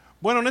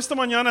Bueno, en esta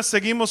mañana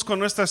seguimos con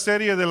nuestra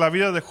serie de la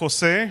vida de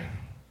José.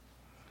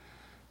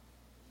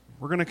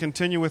 We're going to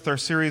continue with our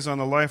series on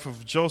the life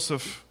of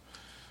Joseph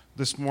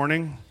this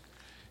morning.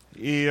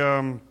 Y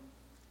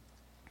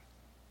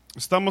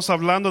estamos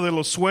hablando de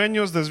los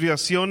sueños,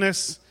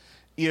 desviaciones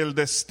y el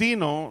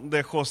destino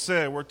de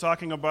José. We're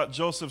talking about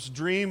Joseph's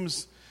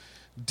dreams,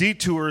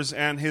 detours,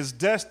 and his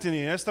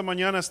destiny. Esta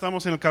mañana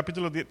estamos en el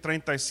capítulo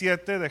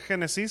 37 de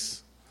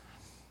Génesis.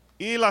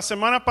 Y la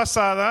semana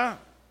pasada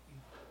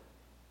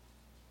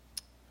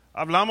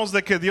hablamos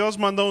de que Dios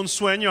mandó un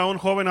sueño a un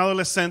joven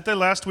adolescente.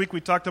 Last week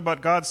we talked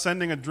about God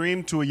sending a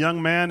dream to a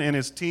young man in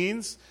his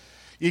teens.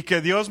 Y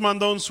que Dios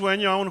mandó un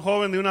sueño a un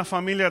joven de una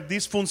familia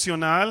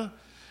disfuncional.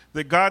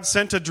 That God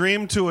sent a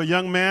dream to a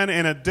young man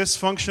in a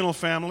dysfunctional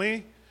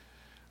family.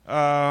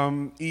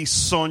 Y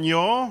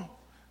soñó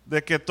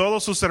de que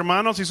todos sus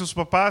hermanos y sus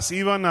papás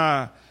iban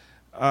a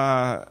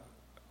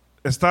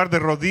estar de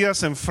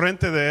rodillas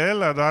enfrente de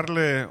él, a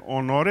darle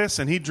honores.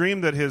 And he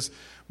dreamed that his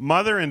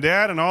mother and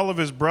dad and all of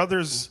his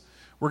brothers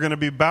were going to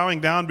be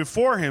bowing down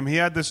before him. He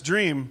had this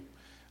dream.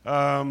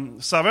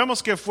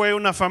 Sabemos que fue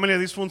una familia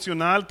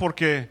disfuncional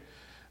porque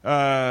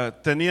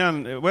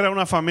era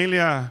una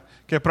familia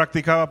que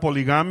practicaba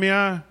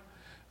poligamia.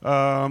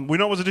 We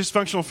know it was a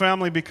dysfunctional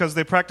family because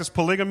they practiced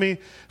polygamy,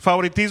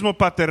 favoritismo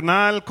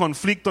paternal,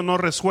 conflicto no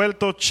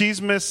resuelto,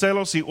 chismes,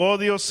 celos y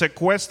odios,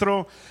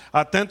 secuestro,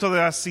 atento de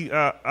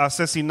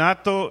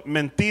asesinato,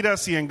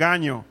 mentiras y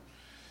engaño.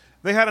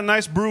 They had a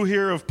nice brew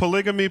here of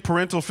polygamy,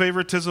 parental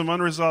favoritism,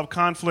 unresolved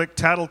conflict,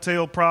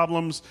 tattletale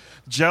problems,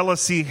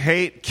 jealousy,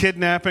 hate,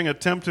 kidnapping,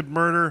 attempted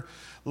murder,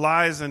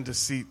 lies, and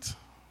deceit.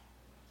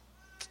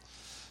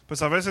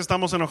 Pues a veces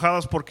estamos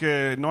enojados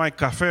porque no hay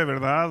café,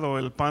 ¿verdad? O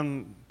el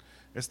pan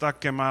está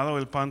quemado,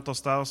 el pan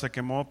tostado se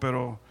quemó,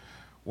 pero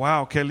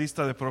wow, qué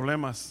lista de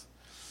problemas.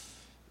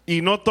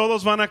 Y no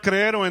todos van a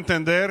creer o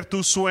entender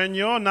tu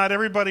sueño. Not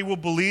everybody will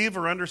believe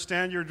or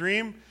understand your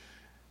dream.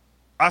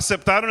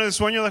 ¿Aceptaron el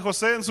sueño de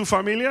José en su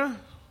familia?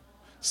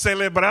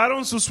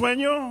 ¿Celebraron su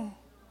sueño?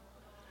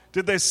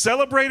 Did they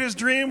celebrate his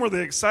dream? Were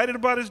they excited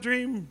about his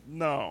dream?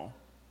 No.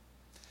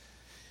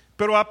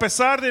 Pero a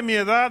pesar de mi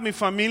edad, mi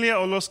familia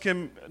o los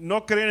que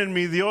no creen en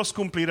mi Dios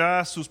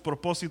cumplirá sus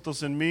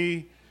propósitos en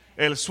mí.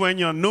 El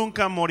sueño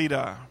nunca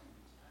morirá.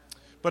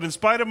 But in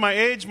spite of my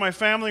age, my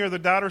family, or the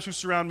doubters who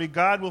surround me,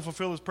 God will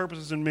fulfill his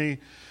purposes in me.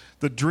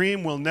 The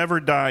dream will never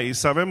die. Y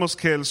sabemos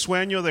que el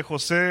sueño de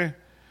José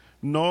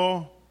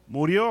no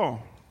murió.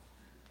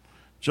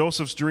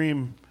 Joseph's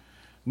dream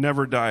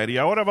never died. Y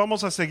ahora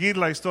vamos a seguir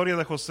la historia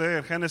de José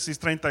en Génesis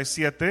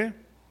 37.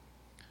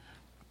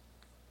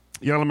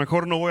 Y a lo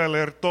mejor no voy a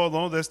leer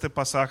todo de este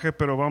pasaje,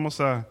 pero vamos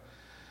a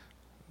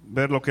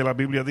ver lo que la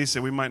Biblia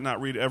dice. We might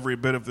not read every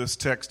bit of this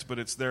text, but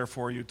it's there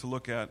for you to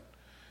look at.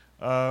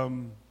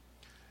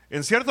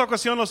 En cierta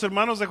ocasión los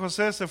hermanos de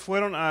José se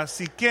fueron a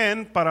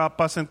Siquén para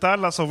apacentar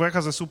las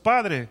ovejas de su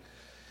padre.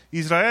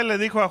 Israel le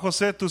dijo a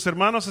José: tus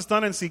hermanos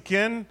están en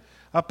Siquén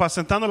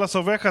apacentando las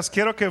ovejas,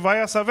 quiero que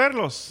vayas a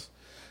verlos.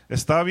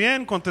 Está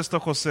bien, contestó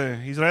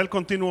José. Israel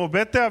continuó: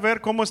 vete a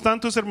ver cómo están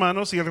tus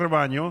hermanos y el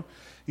rebaño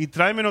y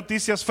tráeme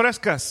noticias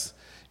frescas.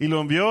 Y lo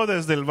envió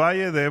desde el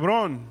valle de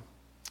Hebrón.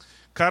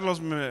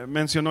 Carlos me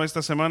mencionó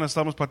esta semana,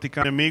 estamos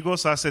platicando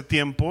amigos hace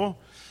tiempo,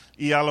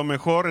 y a lo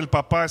mejor el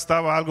papá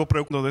estaba algo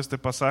preocupado de este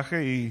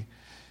pasaje y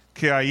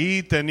que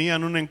ahí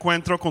tenían un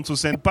encuentro con su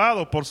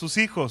empado por sus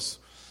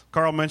hijos.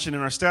 Carl mentioned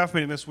in our staff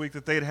meeting this week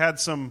that they'd had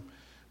some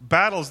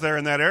battles there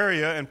in that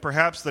area, and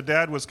perhaps the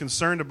dad was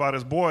concerned about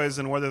his boys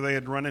and whether they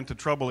had run into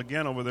trouble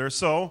again over there.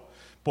 So,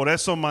 por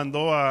eso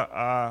mandó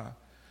a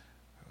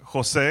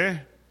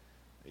José,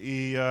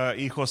 y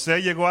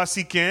José llegó a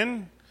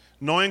Siquén,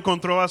 no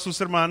encontró a sus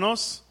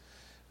hermanos,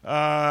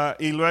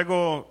 y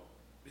luego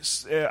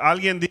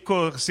alguien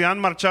dijo: se han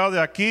marchado de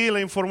aquí.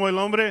 Le informó el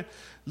hombre: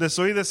 les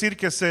oí decir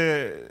que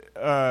se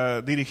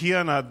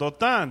dirigían a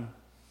Dotán.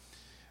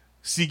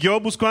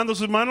 Siguió buscando a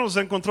sus hermanos, los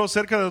encontró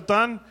cerca de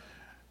Dotán.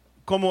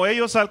 Como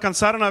ellos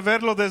alcanzaron a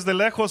verlo desde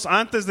lejos,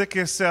 antes de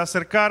que se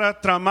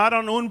acercara,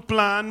 tramaron un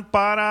plan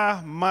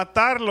para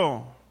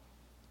matarlo.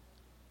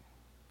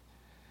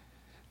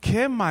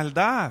 ¡Qué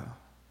maldad!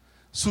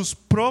 Sus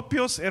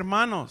propios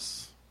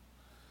hermanos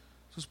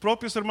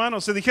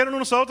se dijeron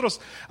unos a otros: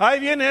 ahí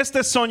viene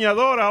este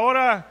soñador,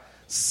 ahora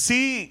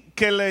sí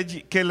que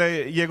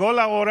le llegó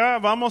la hora,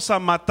 vamos a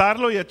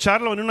matarlo y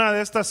echarlo en una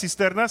de estas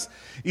cisternas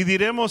y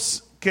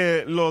diremos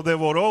que lo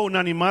devoró un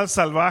animal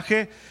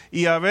salvaje,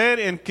 y a ver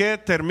en qué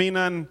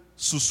terminan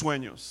sus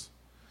sueños.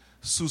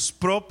 Sus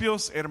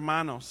propios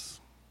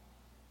hermanos.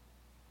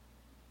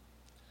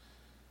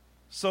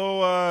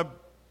 So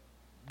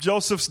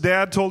Joseph's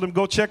dad told him,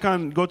 go check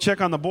on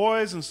the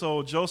boys. And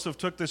so Joseph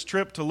took this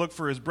trip to look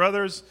for his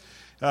brothers.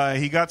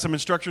 He got some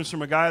instructions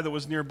from a guy that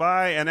was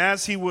nearby. And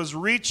as he was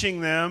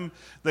reaching them,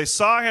 they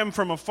saw him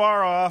from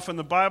afar off. And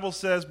the Bible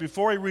says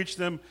before he reached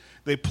them,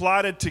 they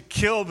plotted to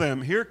kill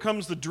them. Here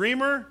comes the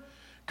dreamer.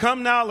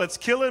 Come now, let's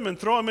kill him and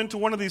throw him into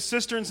one of these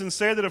cisterns and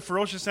say that a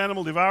ferocious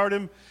animal devoured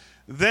him.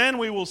 Then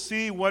we will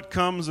see what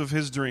comes of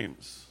his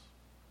dreams.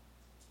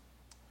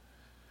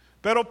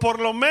 Pero por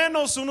lo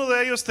menos uno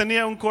de ellos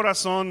tenía un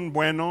corazón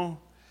bueno.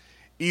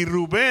 Y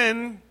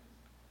Rubén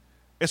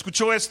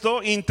escuchó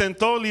esto,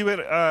 intentó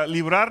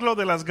librarlo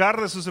de las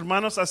garras de sus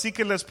hermanos, así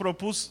que les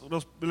propuso,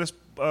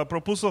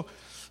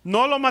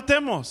 no lo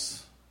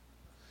matemos,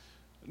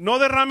 no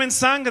derramen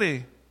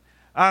sangre,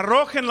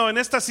 arrójenlo en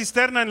esta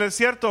cisterna en el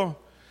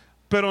desierto,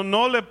 pero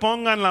no le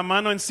pongan la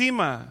mano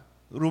encima.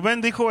 Rubén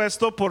dijo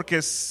esto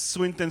porque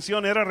su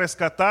intención era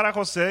rescatar a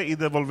José y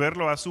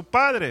devolverlo a su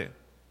padre.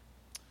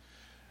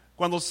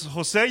 Cuando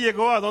José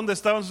llegó a donde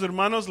estaban sus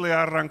hermanos, le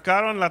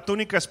arrancaron la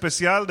túnica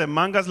especial de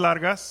mangas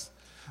largas,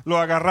 lo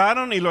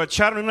agarraron y lo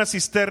echaron en una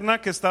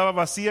cisterna que estaba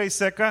vacía y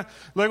seca.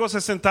 Luego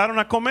se sentaron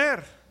a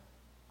comer.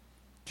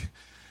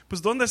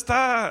 Pues ¿dónde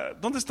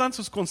están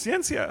sus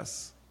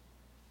conciencias?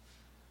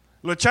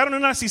 Lo echaron en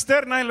una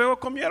cisterna y luego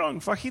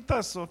comieron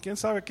fajitas o quién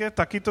sabe qué,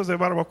 taquitos de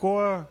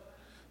barbacoa,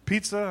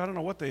 pizza, I don't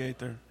know what they ate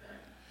there.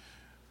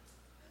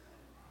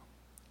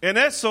 En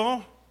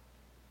eso,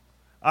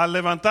 al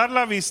levantar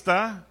la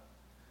vista,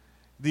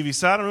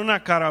 divisaron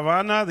una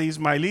caravana de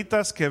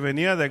ismaelitas que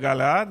venía de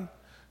Galaad.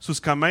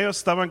 Sus camellos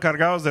estaban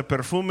cargados de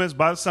perfumes,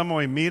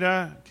 bálsamo y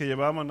mirra que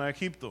llevaban a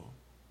Egipto.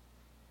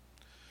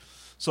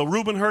 So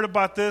Reuben heard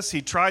about this.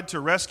 He tried to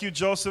rescue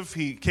Joseph.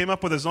 He came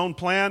up with his own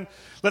plan.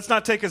 Let's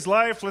not take his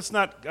life. Let's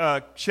not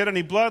shed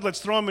any blood. Let's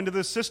throw him into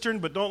this cistern,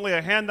 but don't lay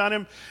a hand on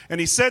him. And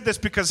he said this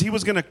because he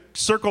was going to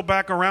circle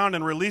back around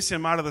and release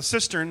him out of the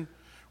cistern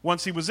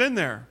once he was in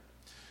there.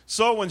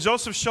 So when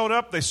Joseph showed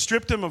up, they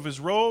stripped him of his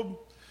robe.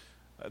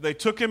 They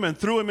took him and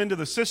threw him into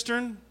the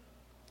cistern.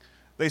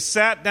 They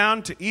sat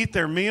down to eat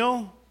their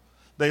meal.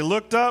 They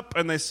looked up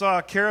and they saw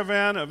a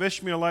caravan of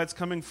Ishmaelites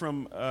coming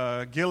from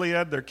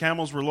Gilead. Their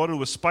camels were loaded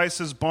with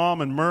spices,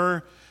 balm, and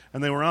myrrh,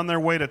 and they were on their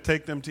way to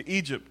take them to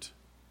Egypt.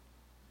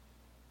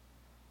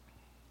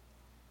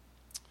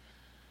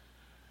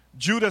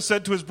 Judah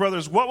said to his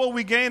brothers, "What will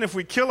we gain if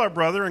we kill our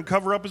brother and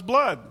cover up his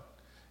blood?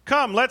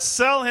 Come, let's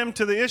sell him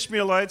to the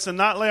Ishmaelites and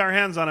not lay our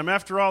hands on him.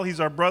 After all, he's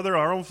our brother,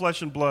 our own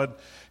flesh and blood."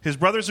 His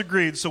brothers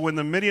agreed, so when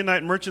the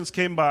Midianite merchants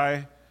came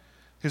by,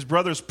 his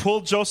brothers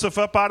pulled Joseph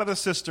up out of the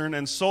cistern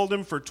and sold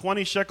him for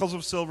 20 shekels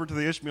of silver to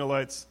the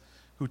Ishmaelites,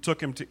 who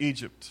took him to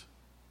Egypt.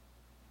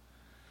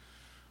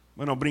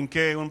 Bueno,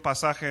 brinqué un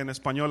pasaje en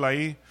español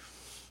ahí,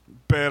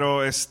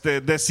 pero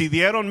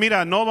decidieron,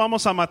 mira, no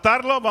vamos a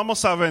matarlo,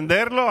 vamos a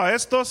venderlo a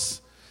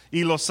estos,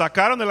 y lo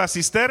sacaron de la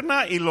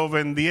cisterna y lo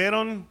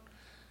vendieron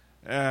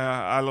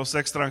a los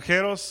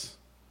extranjeros.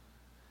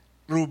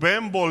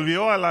 Rubén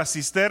volvió a la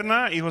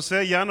cisterna y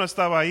José ya no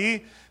estaba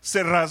ahí.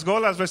 Se rasgó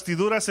las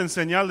vestiduras en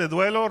señal de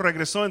duelo.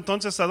 Regresó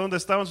entonces a donde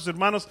estaban sus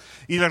hermanos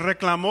y les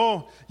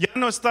reclamó: ya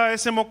no está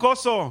ese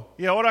mocoso,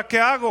 ¿y ahora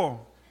qué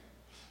hago?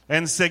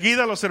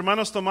 Enseguida los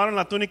hermanos tomaron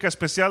la túnica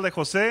especial de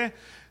José,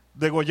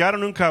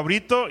 degollaron un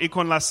cabrito y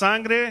con la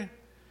sangre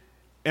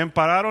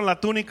empararon la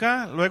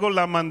túnica. Luego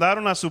la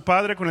mandaron a su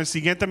padre con el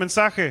siguiente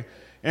mensaje: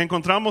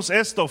 encontramos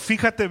esto,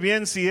 fíjate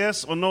bien si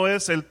es o no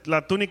es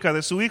la túnica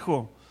de su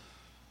hijo.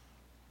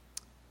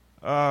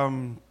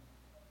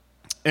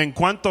 En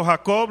cuanto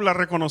Jacob la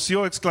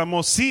reconoció,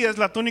 exclamó: sí, es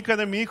la túnica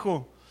de mi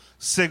hijo.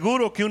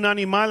 Seguro que un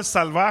animal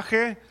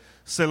salvaje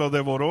se lo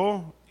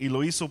devoró y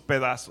lo hizo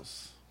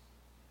pedazos.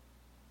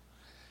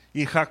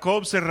 Y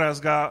Jacob se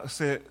rasgó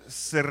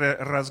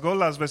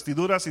las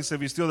vestiduras y se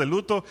vistió de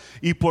luto,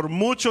 y por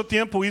mucho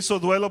tiempo hizo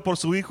duelo por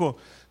su hijo.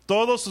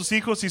 Todos sus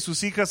hijos y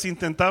sus hijas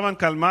intentaban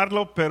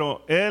calmarlo,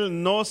 pero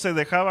él no se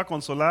dejaba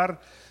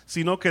consolar,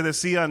 sino que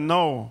decía: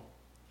 no,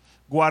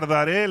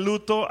 guardaré el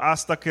luto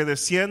hasta que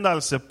descienda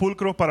al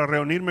sepulcro para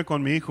reunirme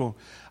con mi hijo.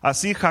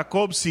 Así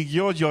Jacob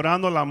siguió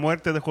llorando la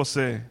muerte de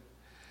José.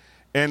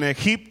 En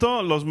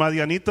Egipto los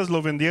madianitas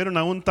lo vendieron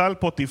a un tal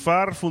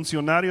Potifar,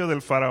 funcionario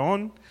del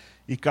faraón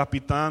y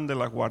capitán de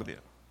la guardia.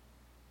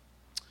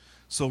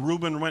 So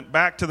Reuben went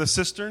back to the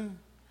cistern.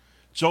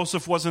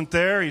 Joseph wasn't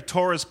there. He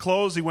tore his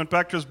clothes. He went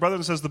back to his brother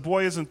and says, the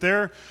boy isn't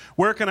there.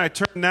 Where can I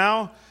turn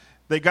now?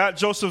 They got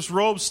Joseph's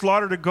robe,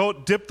 slaughtered a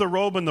goat, dipped the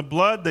robe in the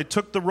blood. They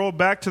took the robe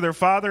back to their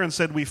father and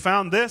said, we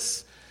found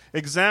this.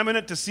 Examine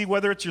it to see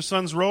whether it's your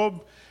son's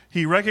robe.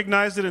 He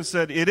recognized it and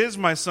said, it is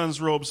my son's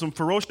robe. Some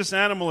ferocious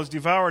animal has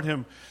devoured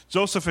him.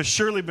 Joseph has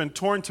surely been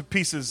torn to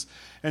pieces.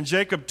 And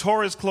Jacob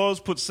tore his clothes,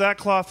 put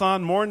sackcloth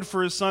on, mourned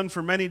for his son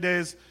for many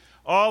days.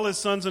 All his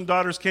sons and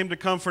daughters came to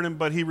comfort him,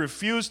 but he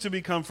refused to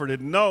be comforted.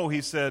 No,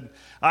 he said,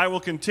 I will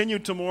continue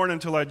to mourn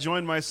until I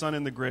join my son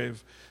in the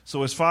grave.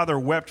 So his father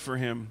wept for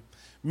him.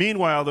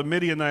 Meanwhile, the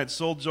Midianites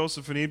sold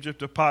Joseph in Egypt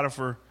to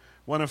Potiphar,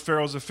 one of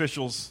Pharaoh's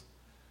officials,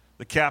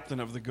 the captain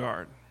of the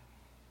guard.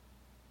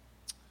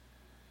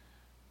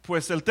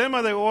 Pues el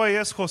tema de hoy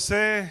es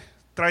José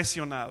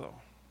traicionado.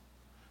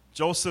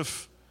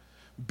 Joseph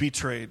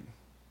betrayed.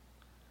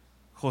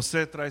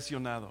 José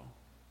traicionado.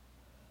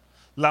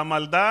 La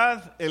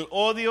maldad, el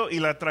odio y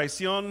la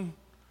traición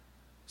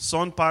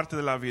son parte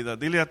de la vida.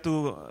 Dile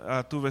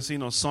a tu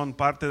vecino, son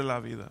parte de la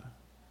vida.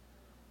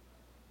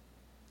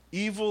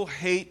 Evil,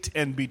 hate,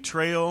 and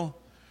betrayal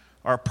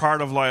are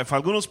part of life.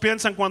 Algunos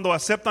piensan cuando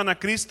aceptan a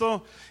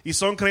Cristo y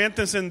son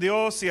creyentes en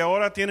Dios y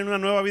ahora tienen una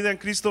nueva vida en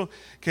Cristo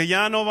que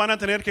ya no van a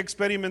tener que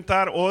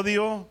experimentar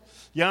odio,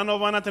 ya no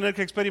van a tener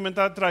que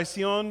experimentar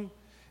traición,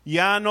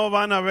 ya no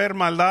van a ver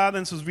maldad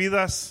en sus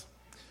vidas.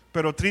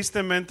 Pero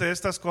tristemente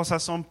estas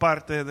cosas son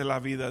parte de la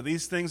vida.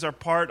 These things are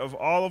part of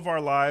all of our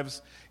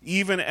lives.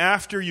 Even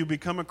after you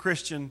become a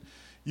Christian,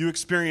 you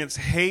experience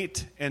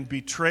hate and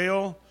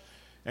betrayal,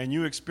 and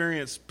you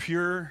experience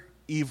pure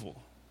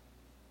evil.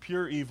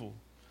 Pure evil.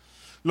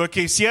 Lo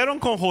que hicieron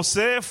con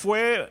José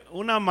fue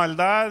una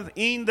maldad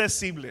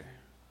indecible.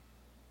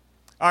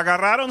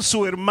 Agarraron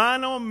su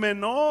hermano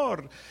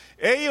menor.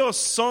 Ellos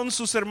son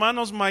sus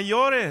hermanos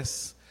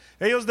mayores.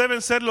 Ellos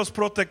deben ser los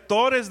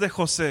protectores de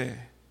José.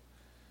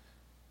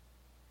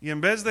 Y en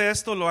vez de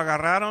esto lo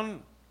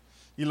agarraron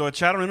y lo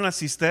echaron en una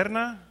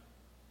cisterna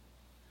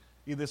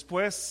y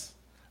después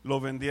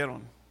lo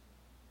vendieron.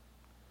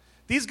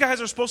 These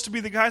guys are supposed to be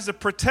the guys that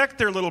protect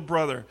their little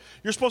brother.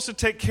 You're supposed to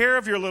take care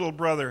of your little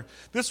brother.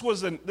 This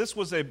was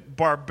a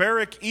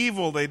barbaric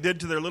evil they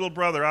did to their little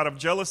brother out of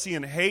jealousy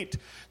and hate.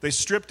 They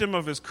stripped him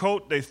of his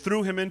coat. They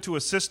threw him into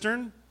a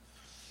cistern.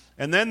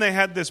 And then they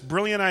had this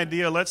brilliant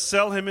idea, let's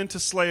sell him into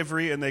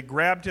slavery. And they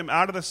grabbed him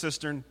out of the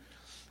cistern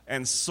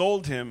and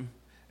sold him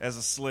as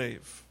a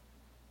slave.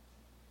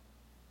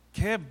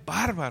 Qué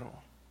bárbaro.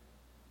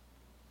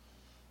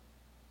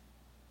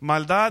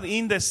 Maldad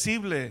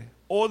indecible,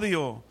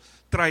 odio,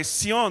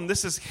 traición.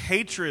 This is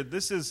hatred.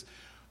 This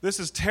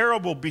is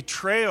terrible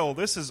betrayal.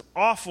 This is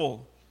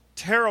awful,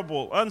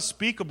 terrible,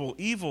 unspeakable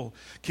evil.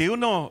 Que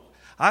uno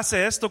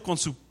hace esto con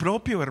su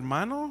propio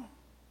hermano.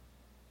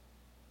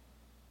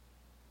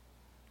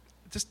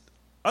 Just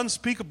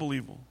unspeakable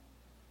evil.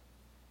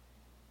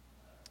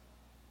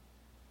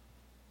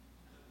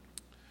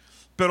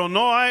 Pero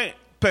no hay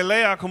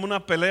pelea como una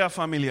pelea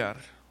familiar.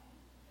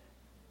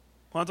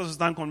 ¿Cuántos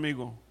están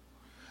conmigo?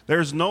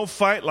 There's no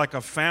fight like a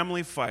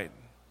family fight.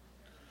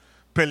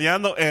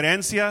 Peleando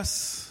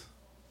herencias,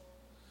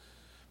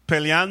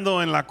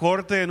 peleando en la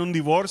corte en un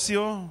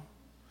divorcio,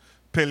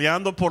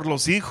 peleando por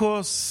los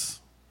hijos,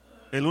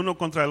 el uno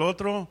contra el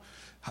otro.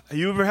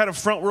 You ever had a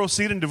front row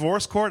seat in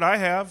divorce court? I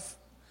have.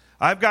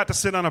 I've got to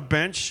sit on a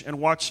bench and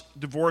watch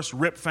divorce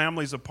rip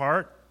families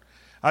apart.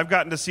 I've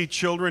gotten to see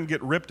children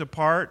get ripped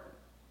apart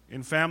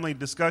in family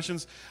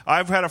discussions.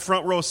 I've had a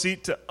front row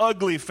seat to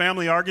ugly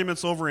family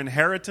arguments over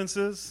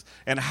inheritances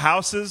and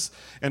houses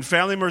and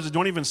family members that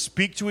don't even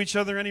speak to each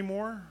other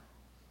anymore.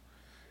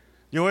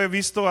 Yo he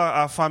visto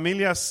a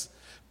familias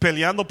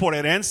peleando por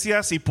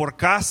herencias y por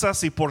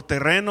casas y por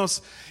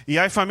terrenos, y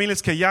hay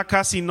familias que ya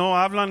casi no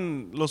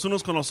hablan los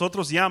unos con los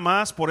otros ya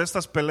más por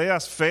estas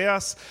peleas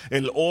feas,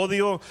 el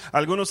odio.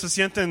 Algunos se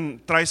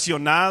sienten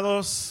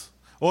traicionados,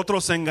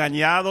 otros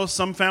engañados.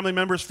 Some family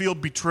members feel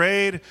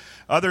betrayed.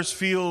 Others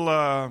feel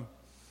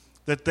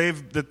that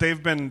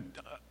they've been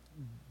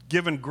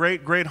given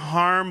great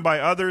harm by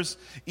others.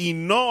 Y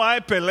no hay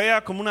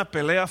pelea como una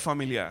pelea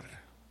familiar.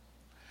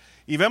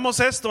 Y vemos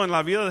esto en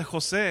la vida de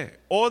José: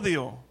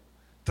 odio,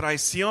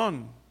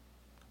 traición,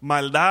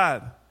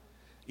 maldad,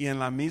 y en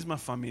la misma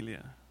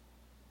familia.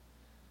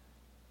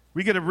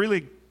 We get a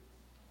really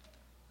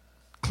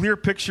clear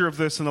picture of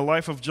this in the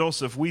life of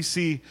Joseph. We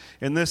see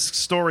in this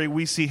story,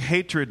 we see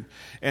hatred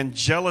and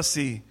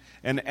jealousy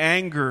and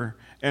anger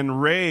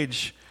and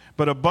rage.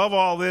 But above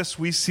all this,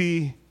 we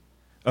see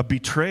a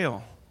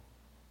betrayal.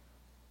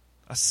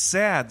 A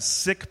sad,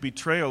 sick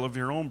betrayal of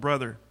your own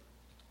brother.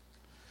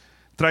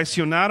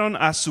 Traicionaron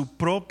a su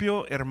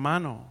propio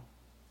hermano.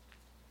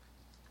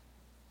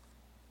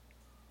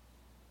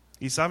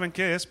 Y saben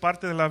que es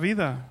parte de la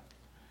vida.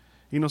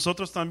 Y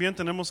nosotros también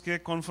tenemos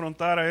que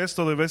confrontar a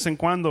esto de vez en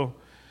cuando,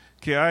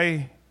 que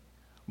hay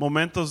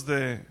momentos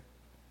de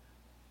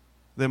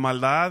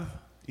maldad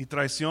y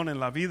traición en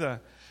la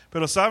vida.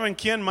 Pero ¿saben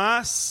quién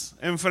más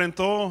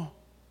enfrentó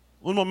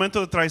un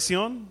momento de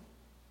traición?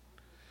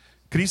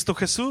 Cristo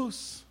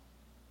Jesús.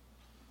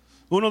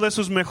 Uno de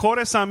sus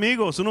mejores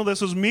amigos, uno de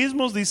sus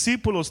mismos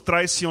discípulos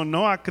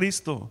traicionó a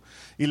Cristo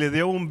y le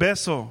dio un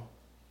beso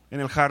en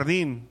el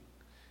jardín.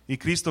 Y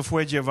Cristo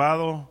fue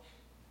llevado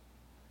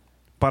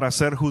para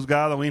ser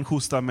juzgado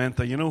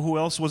injustamente. You know who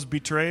else was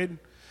betrayed?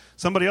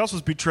 Somebody else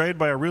was betrayed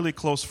by a really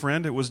close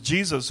friend. It was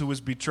Jesus who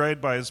was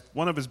betrayed by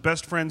one of his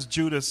best friends,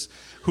 Judas,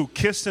 who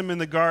kissed him in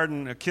the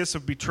garden, a kiss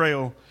of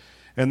betrayal.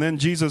 And then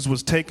Jesus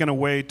was taken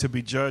away to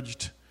be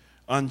judged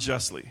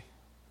unjustly.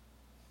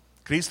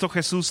 Cristo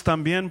Jesús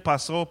también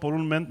pasó por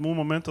un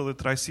momento de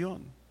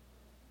traición,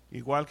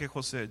 igual que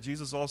José.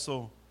 Jesus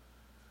also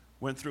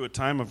went through a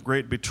time of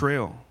great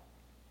betrayal.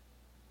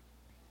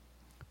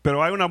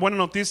 Pero hay una buena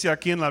noticia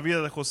aquí en la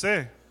vida de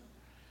José,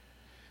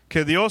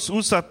 que Dios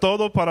usa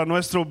todo para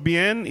nuestro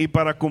bien y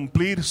para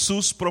cumplir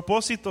sus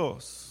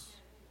propósitos.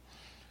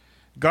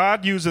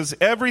 God uses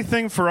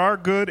everything for our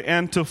good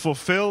and to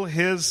fulfill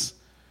His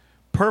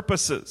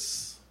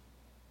purposes.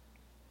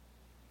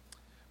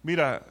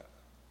 Mira,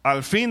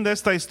 al fin de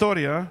esta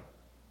historia,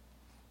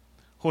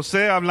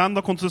 José,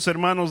 hablando con sus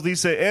hermanos,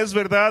 dice: es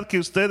verdad que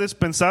ustedes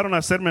pensaron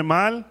hacerme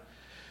mal,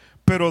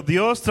 Pero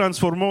Dios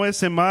transformó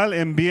ese mal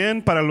en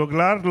bien para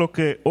lograr lo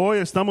que hoy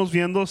estamos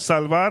viendo,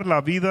 salvar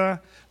la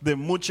vida de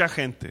mucha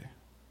gente.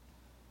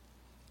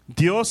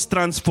 Dios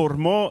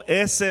transformó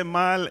ese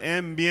mal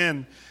en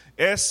bien.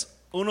 Es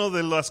una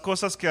de las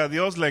cosas que a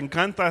Dios le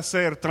encanta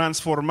hacer,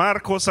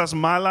 transformar cosas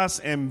malas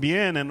en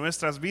bien en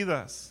nuestras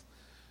vidas.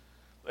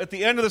 At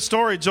the end of the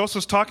story,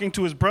 Joseph's talking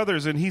to his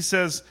brothers and he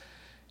says,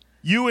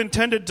 "You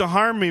intended to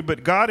harm me,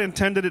 but God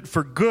intended it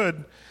for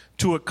good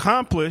to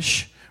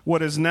accomplish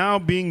what is now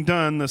being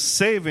done, the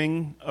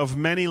saving of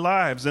many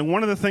lives." And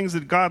one of the things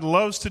that God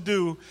loves to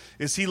do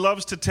is he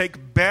loves to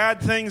take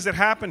bad things that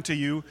happen to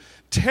you,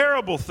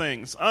 terrible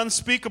things,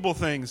 unspeakable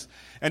things,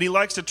 and he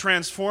likes to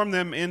transform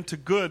them into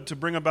good to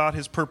bring about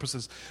his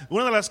purposes.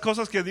 Una de las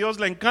cosas que Dios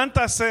le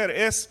encanta hacer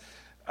es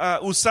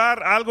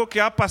usar algo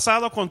que ha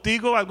pasado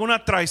contigo,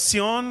 alguna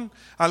traición,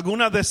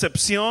 alguna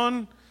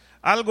decepción,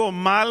 algo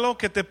malo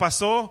que te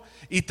pasó,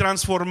 y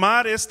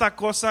transformar esta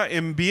cosa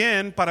en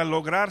bien para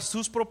lograr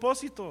sus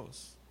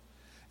propósitos.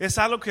 Es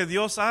algo que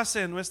Dios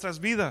hace en nuestras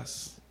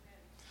vidas.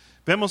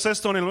 Vemos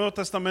esto en el Nuevo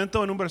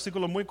Testamento en un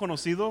versículo muy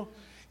conocido,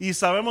 y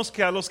sabemos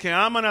que a los que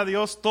aman a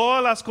Dios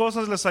todas las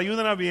cosas les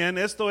ayudan a bien,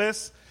 esto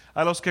es,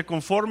 a los que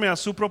conforme a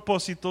su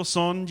propósito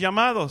son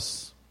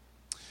llamados.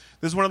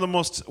 This is one of the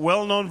most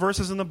well-known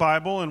verses in the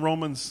Bible. In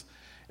Romans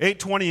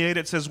 8:28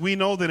 it says, "We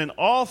know that in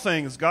all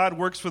things God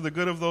works for the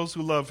good of those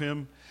who love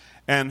him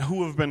and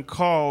who have been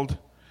called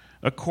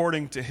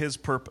according to his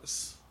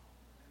purpose."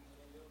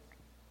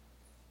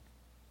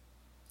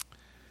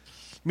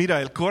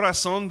 Mira, el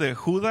corazón de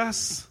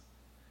Judas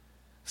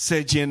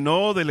se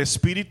llenó del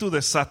espíritu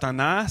de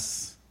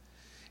Satanás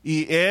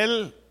y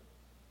él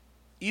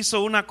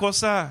hizo una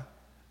cosa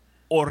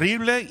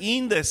horrible,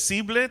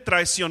 indecible,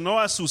 traicionó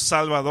a su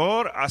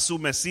Salvador, a su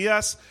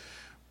Mesías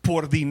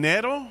por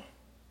dinero,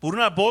 por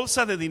una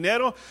bolsa de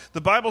dinero.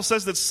 The Bible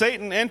says that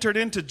Satan entered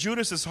into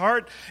Judas's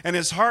heart, and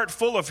his heart,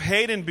 full of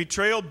hate and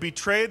betrayal,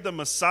 betrayed the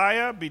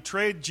Messiah,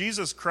 betrayed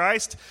Jesus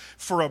Christ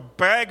for a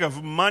bag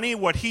of money.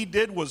 What he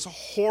did was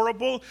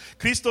horrible.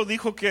 Cristo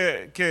dijo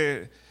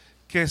que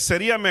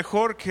sería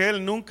mejor que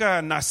él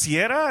nunca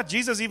naciera.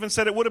 Jesus even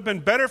said it would have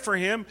been better for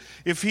him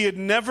if he had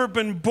never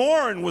been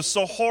born. Was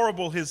so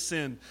horrible his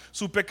sin.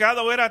 Su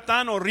pecado era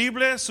tan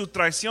horrible, su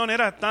traición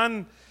era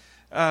tan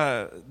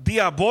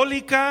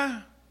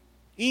diabólica,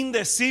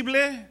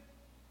 indecible,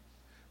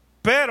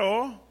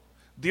 pero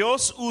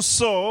Dios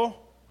usó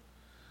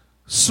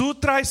su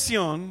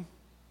traición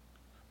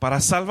para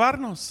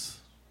salvarnos,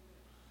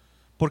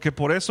 porque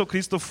por eso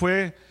Cristo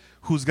fue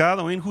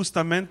juzgado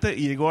injustamente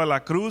y llegó a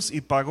la cruz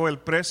y pagó el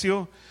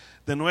precio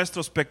de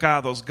nuestros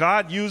pecados.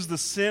 God used the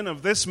sin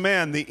of this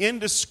man, the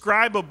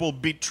indescribable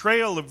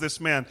betrayal of this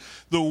man,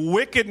 the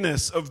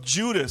wickedness of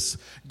Judas.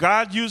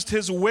 God used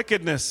his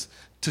wickedness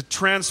to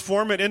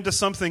transform it into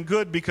something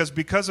good,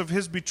 because of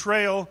his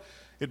betrayal,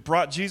 it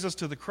brought Jesus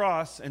to the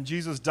cross, and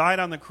Jesus died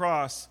on the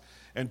cross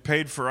and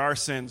paid for our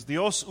sins.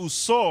 Dios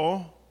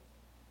usó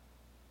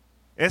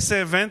ese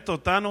evento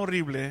tan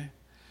horrible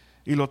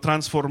y lo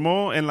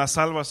transformó en la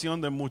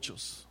salvación de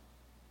muchos.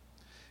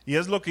 Y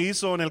es lo que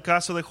hizo en el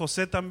caso de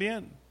José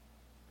también.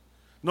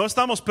 No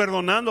estamos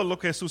perdonando lo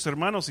que sus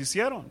hermanos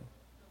hicieron.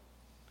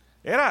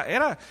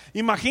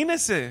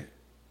 Imagínese,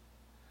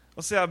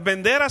 o sea,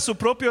 vender a su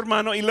propio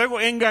hermano y luego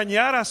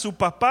engañar a su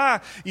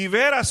papá y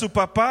ver a su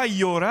papá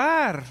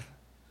llorar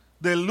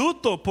de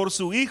luto por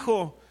su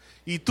hijo,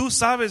 y tú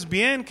sabes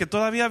bien que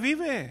todavía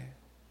vive.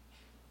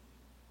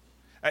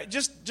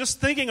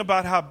 Just thinking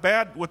about how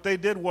bad what they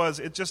did was,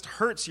 it just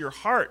hurts your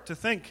heart to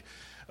think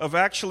of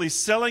actually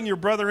selling your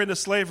brother into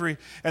slavery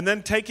and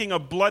then taking a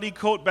bloody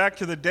coat back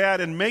to the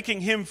dad and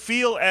making him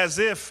feel as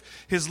if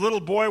his little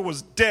boy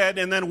was dead,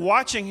 and then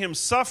watching him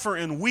suffer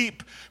and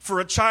weep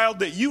for a child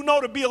that you know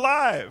to be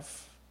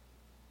alive.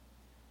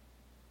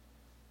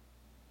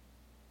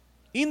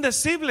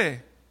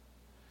 Indecible.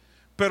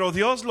 Pero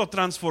Dios lo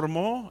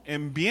transformó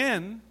en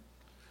bien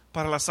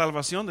para la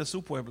salvación de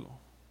su pueblo.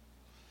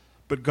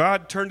 But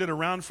God turned it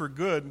around for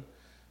good,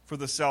 for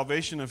the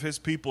salvation of his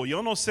people.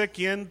 Yo no sé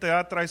quién te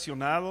ha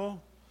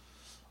traicionado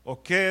o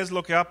qué es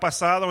lo que ha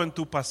pasado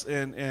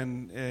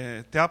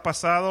te ha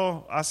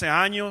pasado hace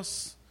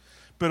años,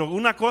 pero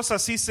una cosa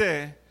sí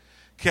sé,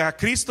 que a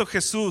Cristo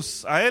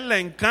Jesús, a él le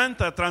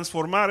encanta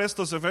transformar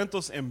estos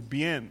eventos en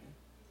bien.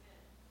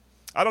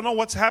 I don't know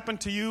what's happened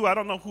to you. I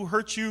don't know who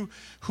hurt you,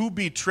 who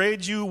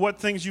betrayed you, what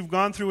things you've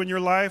gone through in your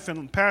life and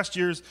in past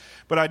years.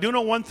 But I do know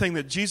one thing,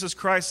 that Jesus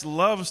Christ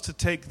loves to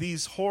take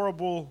these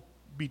horrible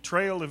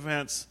betrayal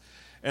events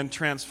and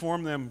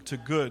transform them to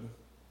good.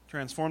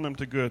 Transform them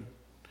to good.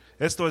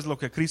 Esto es lo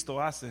que Cristo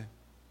hace.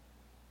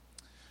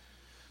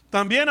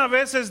 También a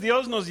veces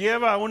Dios nos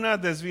lleva a una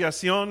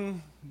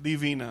desviación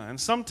divina. And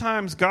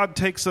sometimes God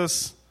takes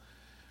us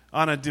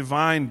on a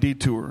divine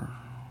detour.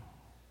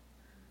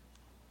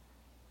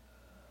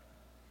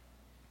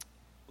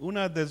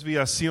 Una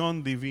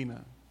desviación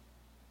divina.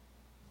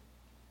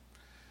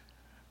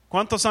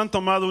 ¿Cuántos han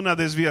tomado una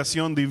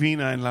desviación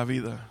divina en la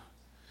vida?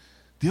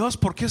 Dios,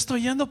 ¿por qué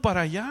estoy yendo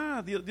para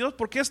allá? Dios,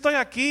 ¿por qué estoy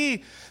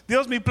aquí?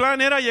 Dios, mi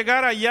plan era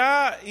llegar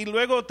allá y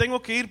luego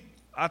tengo que ir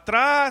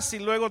atrás y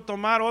luego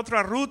tomar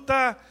otra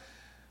ruta.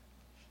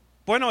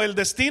 Bueno, el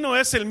destino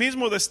es el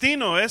mismo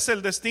destino, es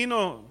el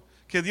destino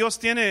que Dios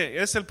tiene,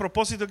 es el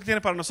propósito que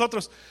tiene para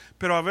nosotros,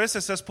 pero a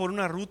veces es por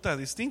una ruta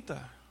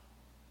distinta.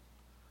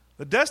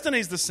 The destiny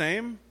is the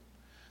same,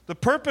 the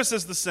purpose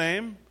is the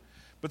same,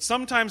 but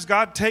sometimes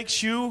God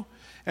takes you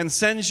and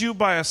sends you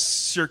by a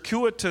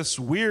circuitous,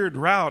 weird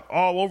route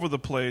all over the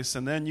place,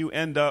 and then you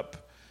end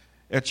up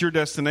at your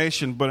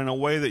destination, but in a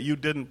way that you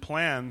didn't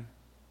plan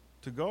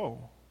to go.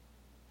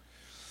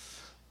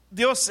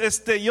 Dios,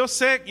 yo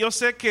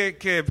sé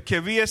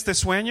que vi este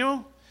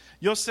sueño,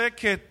 yo sé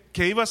que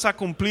ibas a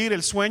cumplir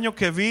el sueño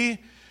que vi,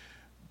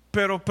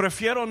 pero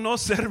prefiero no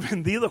ser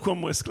vendido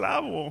como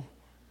esclavo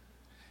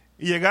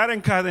y llegar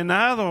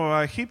encadenado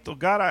a Egipto.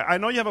 God, I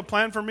know you have a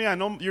plan for me. I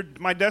know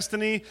my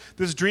destiny,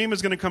 this dream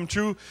is going to come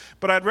true,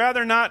 but I'd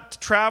rather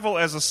not travel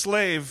as a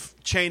slave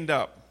chained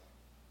up.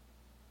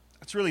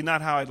 That's really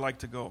not how I'd like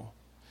to go.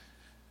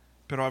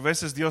 Pero a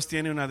veces Dios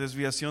tiene una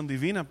desviación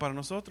divina para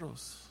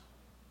nosotros.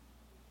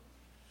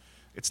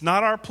 It's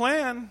not our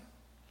plan,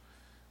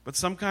 but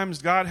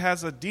sometimes God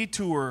has a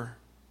detour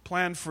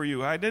plan for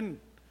you. I didn't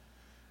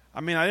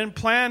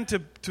plan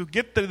to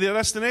get to the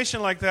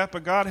destination like that,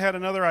 but God had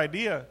another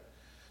idea.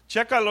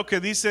 Checa lo que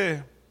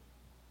dice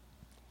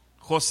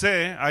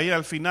José ahí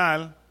al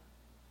final.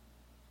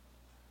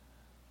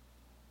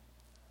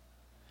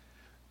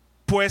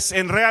 Pues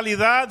en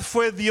realidad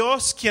fue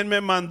Dios quien me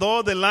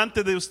mandó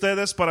delante de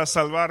ustedes para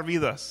salvar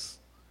vidas.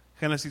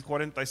 Génesis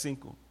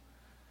 45.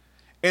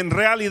 En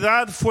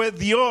realidad fue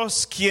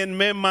Dios quien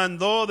me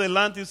mandó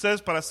delante de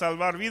ustedes para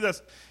salvar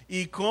vidas.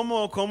 ¿Y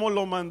cómo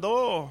lo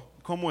mandó?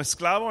 Como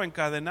esclavo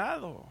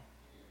encadenado.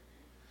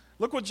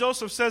 Look what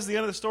Joseph says at the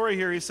end of the story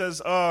here. He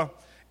says,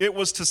 it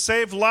was to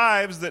save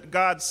lives that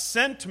God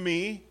sent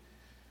me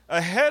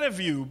ahead of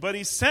you, but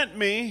he sent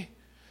me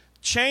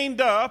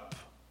chained up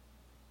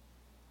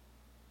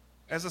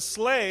as a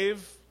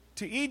slave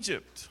to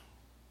Egypt.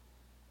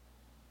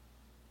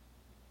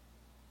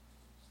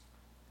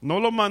 No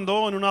lo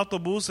mandó en un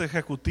autobús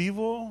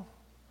ejecutivo,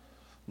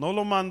 no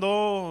lo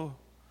mandó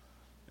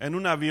en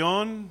un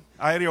avión,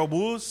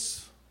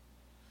 aerobús.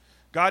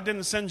 God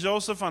didn't send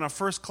Joseph on a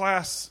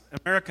first-class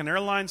American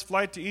Airlines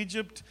flight to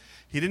Egypt.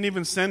 He didn't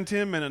even send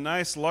him in a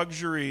nice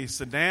luxury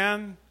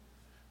sedan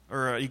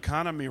or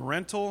economy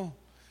rental.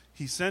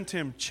 He sent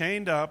him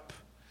chained up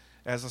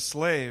as a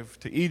slave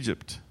to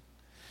Egypt.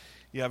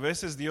 Y a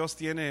veces Dios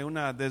tiene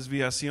una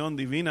desviación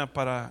divina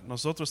para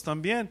nosotros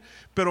también.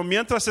 Pero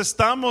mientras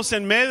estamos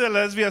en medio de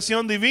la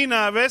desviación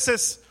divina, a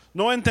veces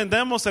no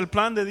entendemos el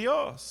plan de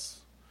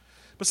Dios.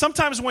 But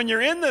sometimes when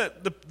you're in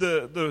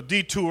the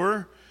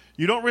detour,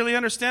 you don't really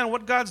understand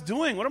what God's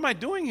doing. What am I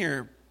doing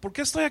here? ¿Por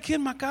qué estoy aquí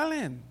en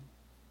McAllen?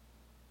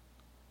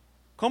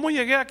 ¿Cómo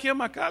llegué aquí a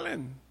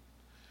McAllen?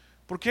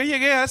 ¿Por qué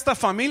llegué a esta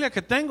familia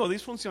que tengo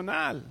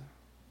disfuncional?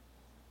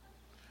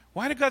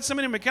 Why did God send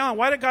me to McAllen?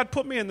 Why did God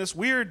put me in this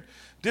weird,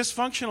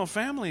 dysfunctional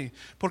family?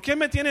 ¿Por qué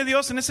me tiene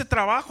Dios en ese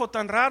trabajo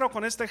tan raro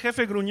con este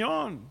jefe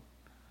gruñón?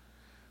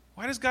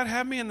 Why does God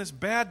have me in this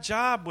bad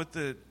job with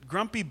the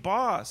grumpy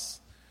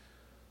boss?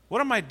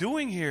 What am I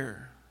doing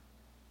here?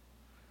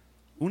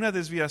 Una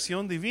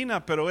desviación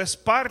divina, pero es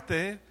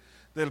parte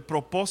del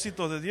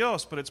propósito de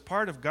Dios, but it's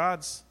part of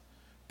God's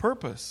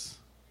purpose.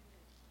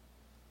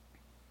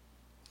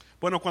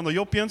 Bueno, cuando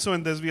yo pienso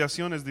en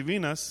desviaciones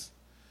divinas,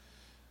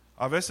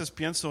 a veces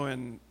pienso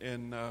en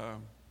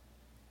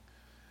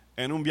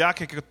un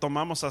viaje que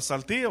tomamos a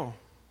Saltillo.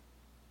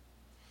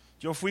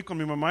 Yo fui con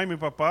mi mamá y mi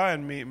papá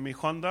en mi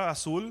Honda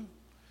azul.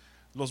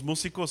 Los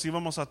músicos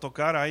íbamos a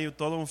tocar ahí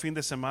todo un fin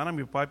de semana.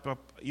 Mi papá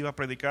iba a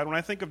predicar. When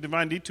I think of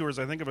divine detours,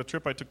 I think of a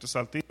trip I took to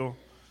Saltillo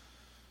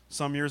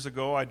some years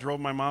ago. I drove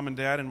my mom and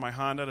dad in my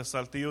Honda to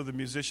Saltillo. The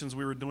musicians,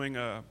 we were doing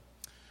a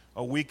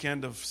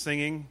weekend of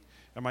singing.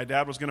 And my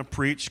dad was going to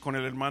preach con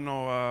el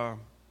hermano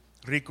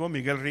Rico,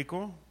 Miguel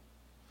Rico.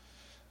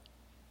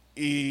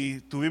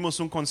 Y tuvimos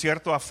un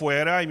concierto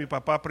afuera y mi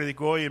papá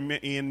predicó y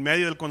en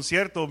medio del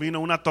concierto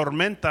vino una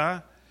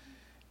tormenta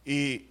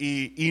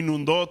y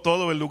inundó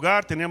todo el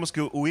lugar. Teníamos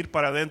que huir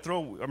para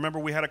adentro. I remember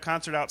we had a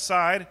concert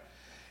outside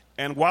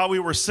and while we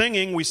were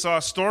singing we saw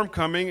a storm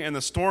coming and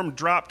the storm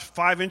dropped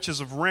 5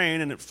 inches of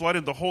rain and it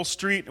flooded the whole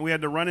street and we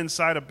had to run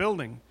inside a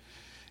building.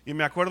 Y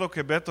me acuerdo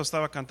que Beto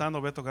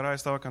Garay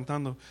estaba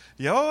cantando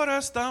y ahora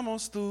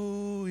estamos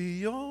tú y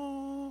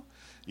yo.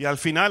 Y al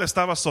final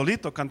estaba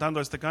solito cantando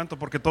este canto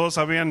porque todos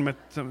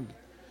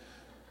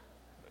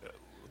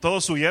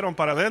huyeron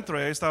para adentro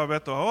y ahí estaba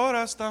Beto,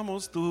 ahora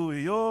estamos tú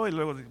y yo, y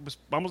luego pues,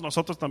 vamos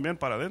nosotros también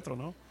para adentro,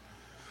 ¿no?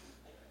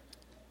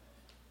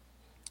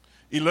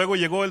 Y luego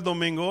llegó el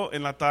domingo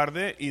en la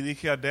tarde y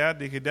dije,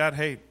 Dad,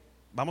 hey,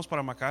 vamos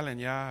para McAllen,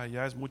 ya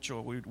es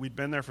mucho. We'd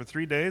been there for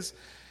 3 days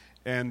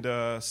and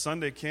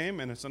Sunday came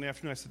and Sunday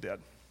afternoon I said, Dad,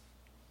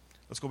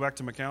 let's go back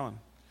to McAllen.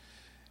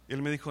 Y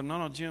él me dijo,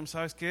 no, Jim,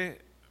 ¿sabes qué?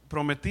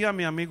 Prometí a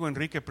mi amigo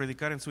Enrique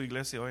predicar en su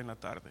iglesia hoy en la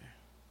tarde.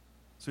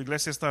 Su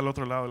iglesia está al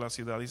otro lado de la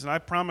ciudad. Dicen, I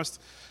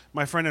promised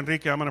my friend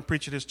Enrique I'm going to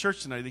preach at his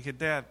church tonight. Dije,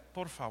 Dad,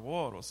 por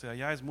favor, o sea,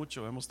 ya es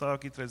mucho. Hemos estado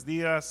aquí 3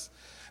 días.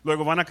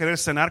 Luego van a querer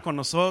cenar con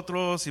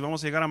nosotros y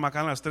vamos a llegar a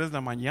Macán a las 3 de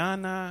la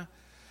mañana.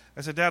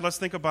 I said, Dad, let's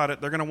think about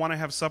it. They're going to want to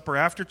have supper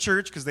after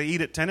church because they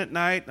eat at 10 at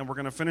night, and we're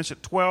going to finish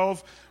at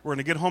 12. We're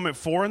going to get home at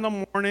 4 in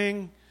the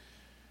morning.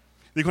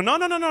 Dijo,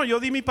 no, yo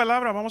di mi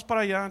palabra, vamos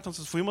para allá.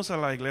 Entonces fuimos a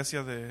la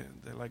iglesia de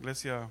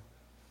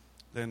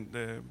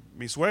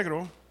mi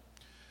suegro.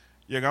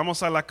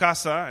 Llegamos a la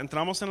casa,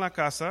 entramos en la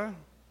casa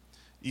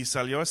y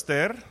salió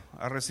Esther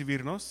a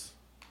recibirnos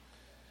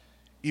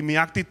y mi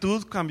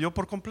actitud cambió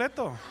por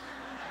completo.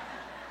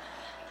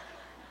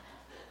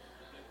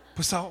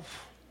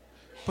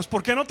 Pues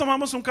 ¿por qué no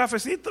tomamos un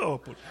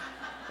cafecito?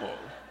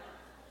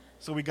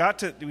 So we got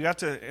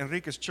to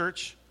Enrique's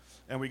church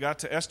and we got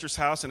to Esther's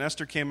house and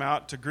Esther came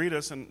out to greet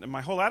us and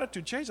my whole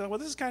attitude changed. I thought, well,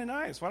 this is kind of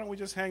nice. Why don't we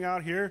just hang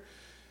out here?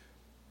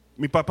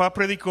 Mi papá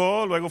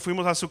predicó, luego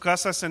fuimos a su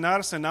casa a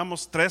cenar,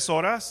 cenamos 3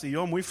 horas y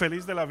yo muy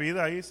feliz de la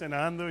vida ahí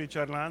cenando y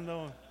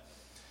charlando.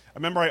 I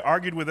remember I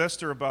argued with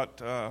Esther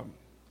about,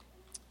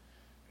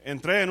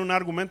 entré en un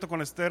argumento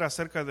con Esther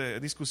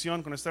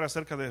discusión con Esther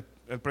acerca del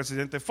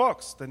presidente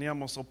Fox.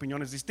 Teníamos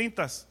opiniones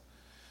distintas.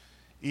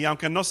 Y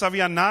aunque no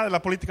sabía nada de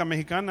la política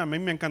mexicana, a mí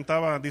me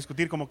encantaba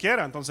discutir como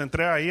quiera. Entonces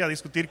entré ahí a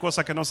discutir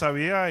cosas que no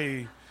sabía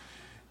y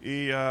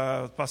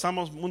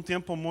pasamos un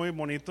tiempo muy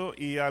bonito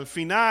y al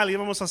final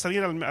íbamos a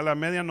salir a la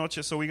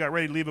medianoche, so we got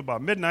ready to leave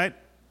about midnight.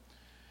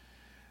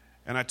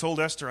 And I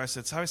told Esther, I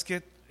said, ¿sabes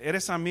qué?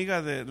 Eres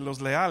amiga de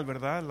los Leal,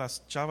 ¿verdad?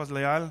 Las chavas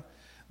Leal.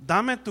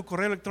 Dame tu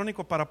correo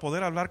electrónico para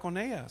poder hablar con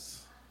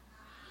ellas.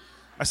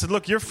 I said,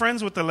 look, you're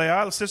friends with the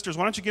Leal sisters.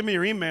 Why don't you give me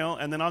your email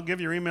and then I'll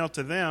give your email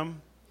to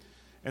them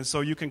and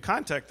so you can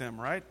contact them,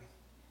 right?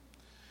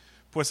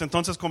 Pues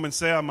entonces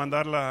comencé a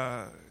mandar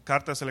las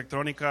cartas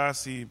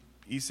electrónicas y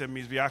hice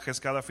mis viajes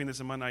cada fin de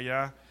semana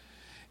allá.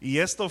 Y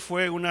esto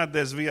fue una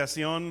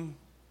desviación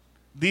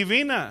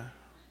divina.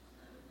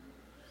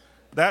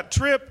 That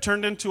trip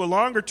turned into a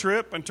longer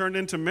trip and turned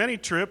into many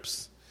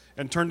trips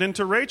and turned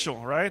into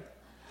Rachel, right?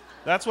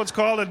 That's what's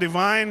called a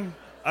divine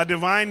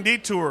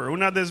detour,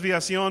 una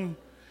desviación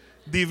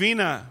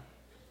divina.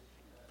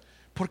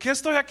 ¿Por qué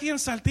estoy aquí en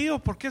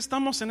Saltillo? ¿Por qué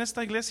estamos en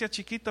esta iglesia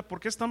chiquita? ¿Por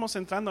qué estamos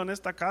entrando en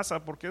esta casa?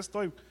 ¿Por qué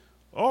estoy?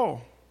 Oh,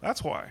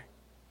 that's why.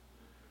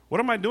 What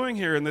am I doing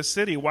here in this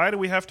city? Why do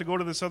we have to go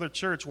to this other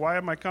church? Why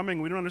am I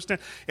coming? We don't understand.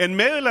 En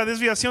medio de la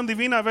desviación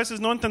divina a veces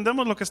no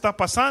entendemos lo que está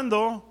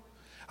pasando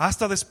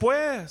hasta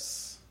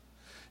después.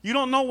 You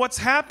don't know what's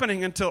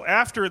happening until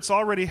after it's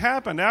already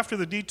happened. After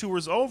the detour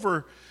is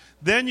over,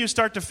 then you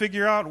start to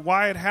figure out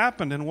why it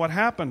happened and what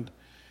happened.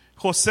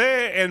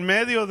 José, en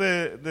medio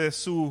de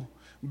su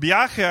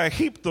viaje a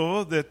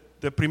Egipto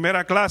de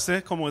primera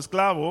clase como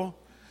esclavo,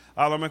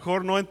 a lo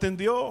mejor no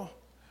entendió,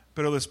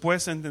 pero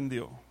después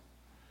entendió.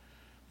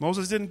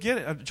 Moses didn't get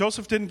it.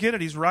 Joseph didn't get it.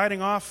 He's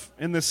riding off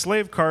in this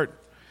slave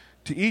cart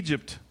to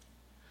Egypt.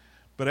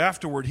 But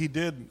afterward, he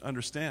did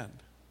understand.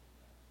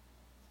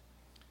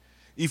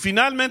 Y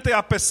finalmente,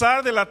 a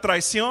pesar de la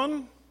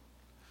traición,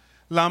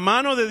 la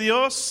mano de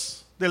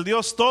Dios, del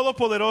Dios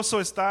Todopoderoso,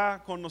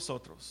 está con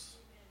nosotros.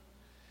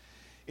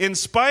 In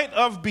spite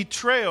of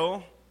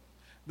betrayal,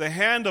 the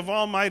hand of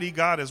Almighty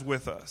God is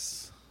with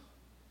us.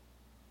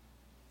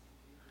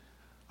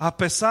 A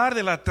pesar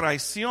de la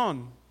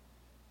traición,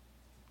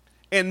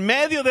 en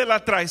medio de la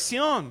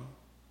traición,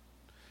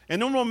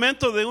 en un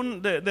momento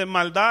de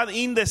maldad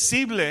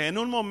indecible, en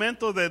un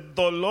momento de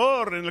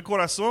dolor en el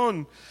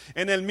corazón,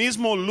 en el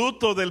mismo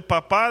luto del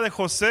papá de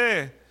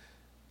José,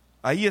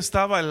 ahí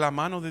estaba la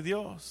mano de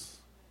Dios.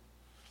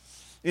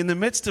 In the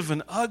midst of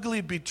an ugly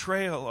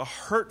betrayal, a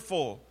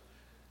hurtful,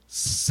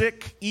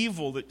 sick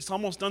evil that's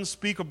almost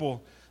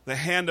unspeakable, the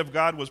hand of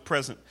God was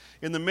present.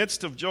 In the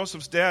midst of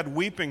Joseph's dad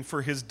weeping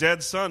for his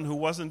dead son who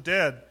wasn't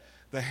dead,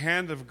 the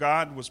hand of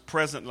God was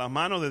present. La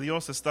mano de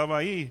Dios estaba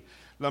ahí.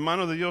 La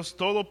mano de Dios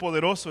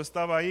Todopoderoso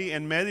estaba ahí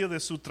en medio de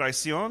su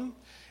traición,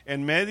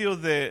 en medio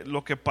de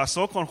lo que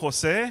pasó con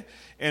José,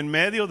 en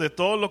medio de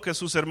todo lo que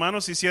sus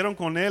hermanos hicieron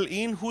con él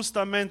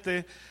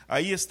injustamente.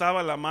 Ahí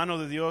estaba la mano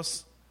de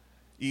Dios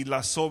y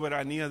la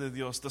soberanía de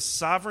Dios. The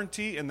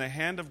sovereignty and the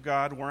hand of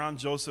God were on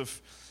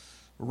Joseph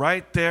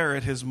right there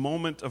at his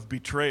moment of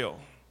betrayal.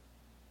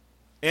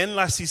 En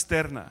la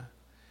cisterna,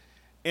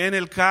 en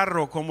el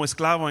carro como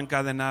esclavo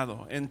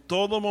encadenado. En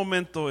todo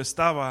momento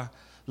estaba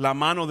la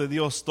mano de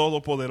Dios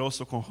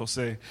Todopoderoso con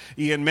José.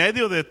 Y en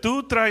medio de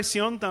tu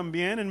traición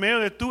también, en medio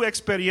de tu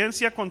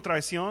experiencia con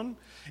traición,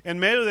 en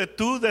medio de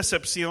tu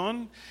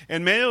decepción,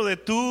 en medio de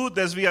tu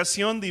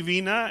desviación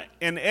divina,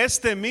 en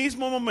este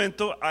mismo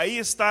momento, ahí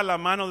está la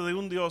mano de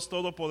un Dios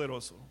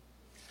Todopoderoso.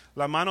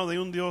 La mano de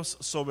un Dios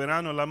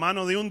soberano, la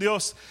mano de un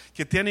Dios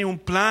que tiene un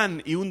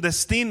plan y un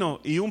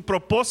destino y un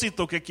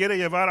propósito que quiere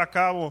llevar a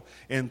cabo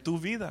en tu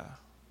vida.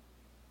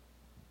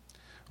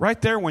 Right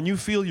there, when you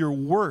feel your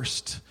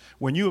worst,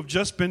 when you have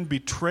just been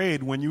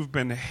betrayed, when you've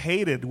been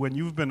hated, when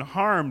you've been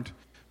harmed,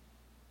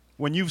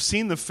 when you've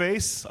seen the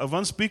face of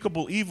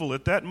unspeakable evil,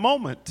 at that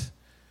moment,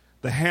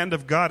 the hand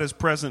of God is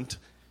present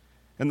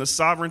and the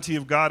sovereignty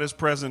of God is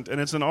present. And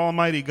it's an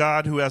almighty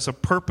God who has a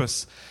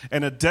purpose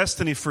and a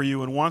destiny for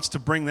you and wants to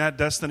bring that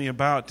destiny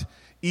about,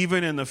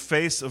 even in the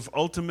face of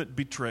ultimate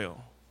betrayal.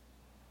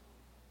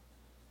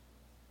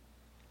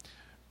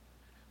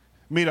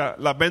 Mira,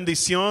 la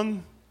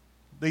bendición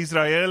de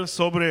Israel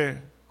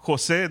sobre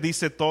José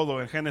dice todo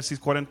en Génesis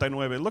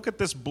 49. Look at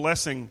this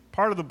blessing,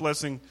 part of the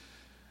blessing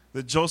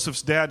that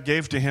Joseph's dad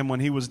gave to him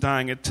when he was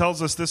dying. It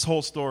tells us this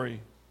whole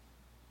story.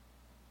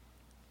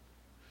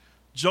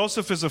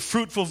 Joseph is a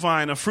fruitful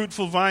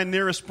vine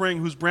near a spring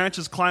whose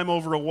branches climb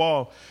over a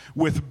wall.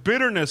 With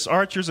bitterness,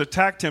 archers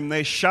attacked him.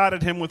 They shot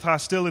at him with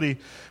hostility,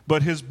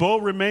 but his bow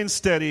remained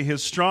steady.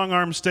 His strong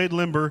arm stayed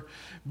limber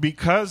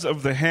because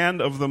of the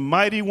hand of the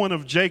mighty one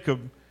of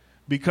Jacob,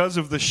 because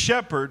of the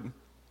shepherd,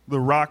 the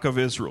rock of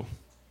Israel.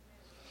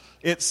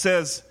 It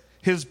says,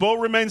 his bow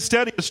remained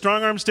steady, his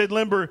strong arm stayed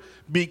limber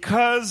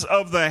because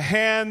of the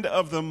hand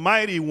of the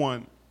mighty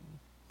one.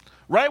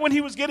 Right when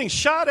he was getting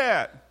shot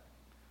at,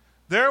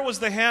 there was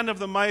the hand of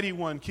the mighty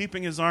one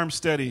keeping his arm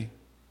steady.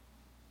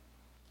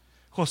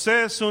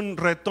 José es un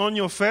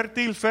retoño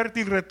fértil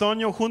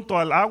retoño junto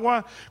al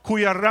agua,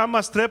 cuyas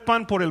ramas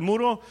trepan por el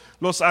muro.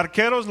 Los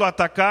arqueros lo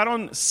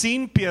atacaron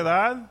sin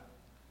piedad,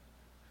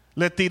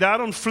 le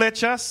tiraron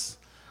flechas,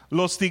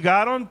 lo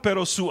hostigaron,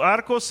 pero su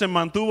arco se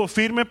mantuvo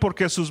firme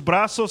porque sus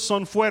brazos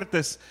son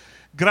fuertes.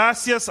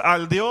 Gracias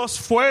al Dios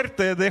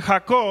fuerte de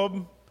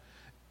Jacob,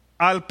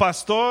 al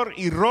pastor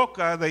y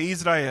roca de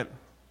Israel.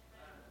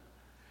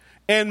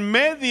 En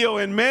medio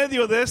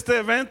de este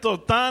evento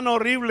tan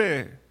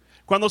horrible,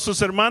 cuando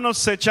sus hermanos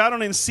se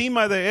echaron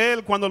encima de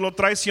él, cuando lo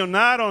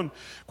traicionaron,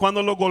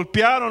 cuando lo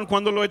golpearon,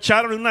 cuando lo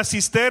echaron en una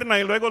cisterna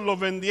y luego lo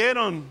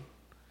vendieron,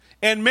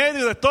 en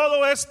medio de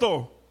todo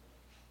esto,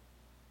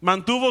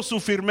 mantuvo su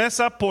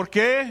firmeza. ¿Por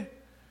qué?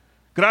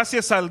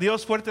 Gracias al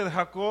Dios fuerte de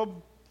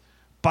Jacob,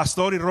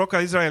 pastor y roca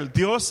de Israel.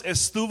 Dios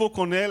estuvo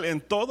con él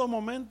en todo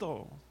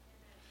momento.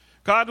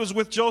 God was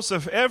with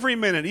Joseph every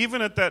minute,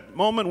 even at that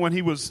moment when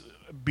he was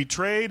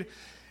betrayed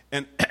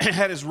and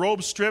had his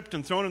robe stripped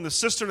and thrown in the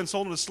cistern and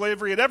sold into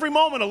slavery. At every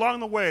moment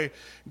along the way,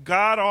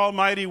 God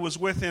Almighty was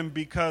with him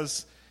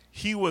because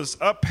he was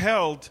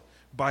upheld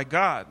by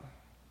God.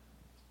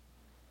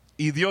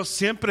 Y Dios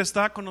siempre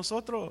está con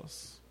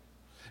nosotros,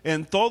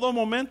 en todo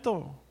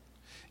momento.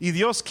 Y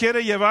Dios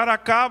quiere llevar a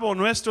cabo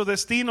nuestro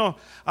destino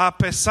a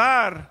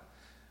pesar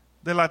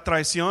de la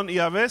traición y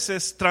a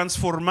veces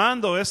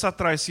transformando esa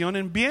traición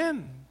en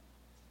bien.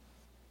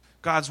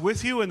 God's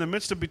with you in the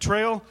midst of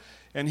betrayal,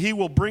 and he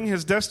will bring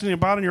his destiny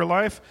about in your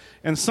life.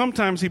 And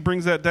sometimes he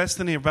brings that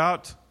destiny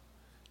about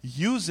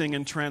using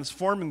and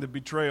transforming the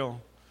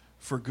betrayal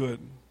for good.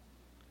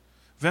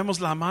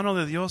 Vemos la mano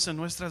de Dios en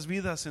nuestras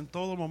vidas en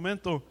todo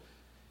momento.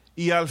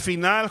 Y al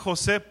final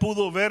José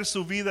pudo ver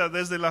su vida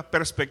desde la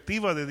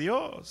perspectiva de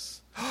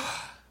Dios.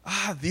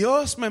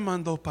 Dios me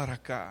mandó para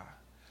acá.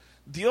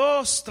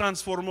 Dios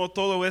transformó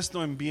todo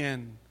esto en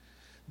bien.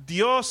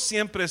 Dios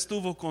siempre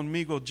estuvo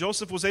conmigo.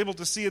 Joseph was able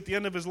to see at the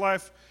end of his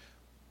life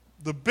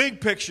the big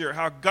picture,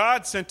 how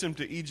God sent him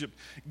to Egypt.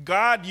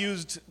 God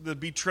used the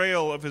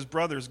betrayal of his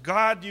brothers.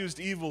 God used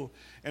evil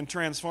and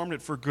transformed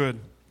it for good.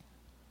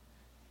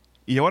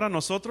 Y ahora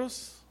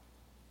nosotros,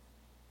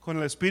 con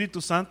el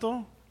Espíritu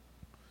Santo,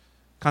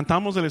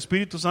 cantamos el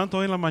Espíritu Santo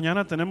hoy en la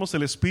mañana. Tenemos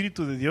el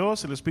Espíritu de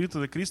Dios, el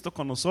Espíritu de Cristo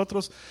con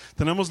nosotros.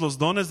 Tenemos los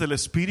dones del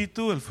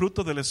Espíritu, el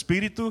fruto del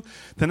Espíritu.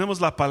 Tenemos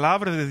la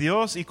palabra de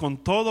Dios. Y con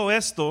todo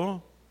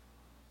esto,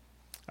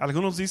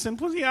 algunos dicen,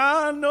 pues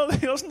ya no,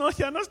 Dios no,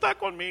 ya no está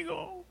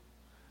conmigo.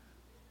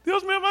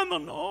 Dios me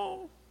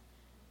abandonó.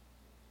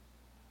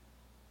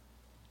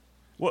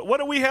 What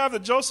do we have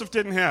that Joseph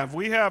didn't have?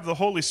 We have the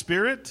Holy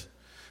Spirit.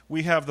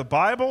 We have the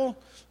Bible.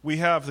 We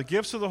have the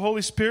gifts of the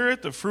Holy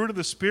Spirit, the fruit of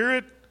the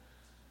Spirit.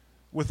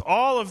 With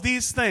all of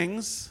these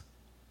things,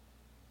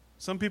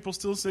 some people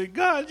still say,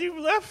 God,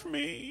 you left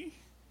me.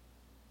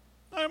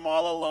 I'm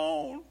all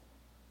alone.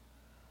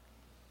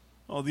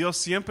 Oh, Dios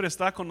siempre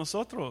está con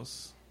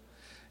nosotros.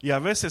 Y a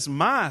veces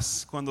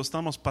más cuando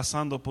estamos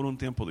pasando por un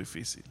tiempo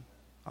difícil.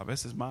 A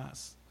veces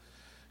más.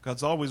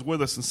 God's always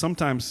with us, and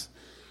sometimes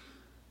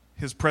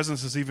his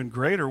presence is even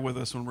greater with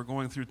us when we're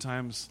going through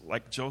times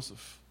like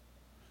Joseph.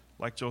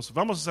 Like Joseph.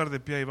 Vamos a estar de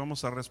pie y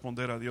vamos a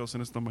responder a Dios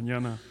en esta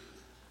mañana.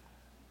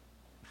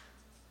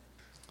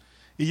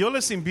 Y yo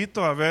les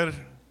invito a ver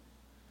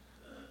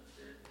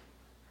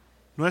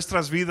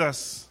nuestras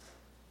vidas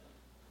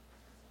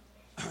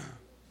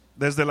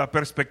desde la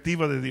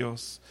perspectiva de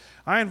Dios.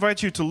 I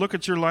invite you to look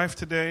at your life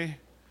today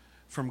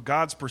from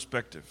God's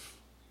perspective.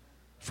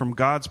 From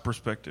God's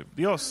perspective.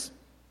 Dios,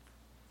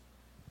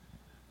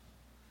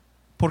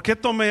 ¿por qué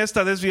tomé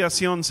esta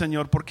desviación,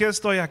 Señor? ¿Por qué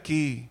estoy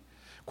aquí?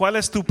 ¿Cuál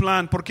es tu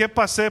plan? ¿Por qué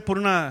pasé por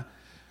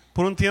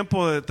un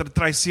tiempo de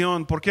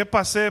traición? ¿Por qué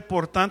pasé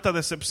por tanta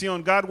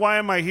decepción? God, why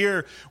am I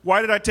here?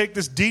 Why did I take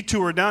this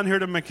detour down here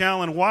to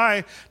McAllen?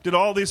 Why did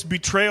all this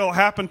betrayal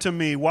happen to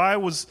me? Why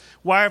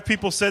have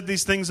people said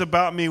these things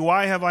about me?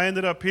 Why have I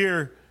ended up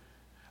here?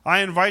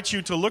 I invite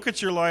you to look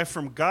at your life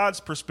from God's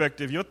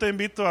perspective. Yo te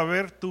invito a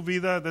ver tu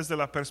vida desde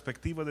la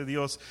perspectiva de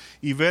Dios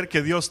y ver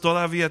que Dios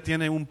todavía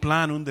tiene un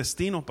plan, un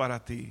destino para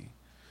ti,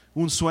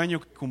 un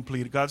sueño que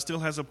cumplir. God still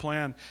has a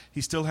plan.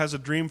 He still has a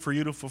dream for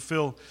you to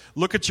fulfill.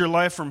 Look at your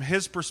life from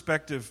His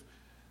perspective.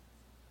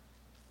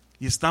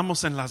 Y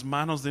estamos en las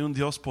manos de un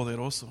Dios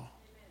poderoso.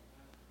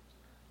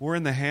 We're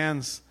in the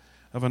hands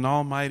of an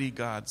almighty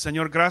God.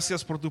 Señor,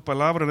 gracias por tu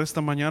palabra de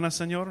esta mañana,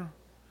 Señor.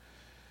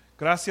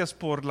 Gracias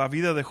por la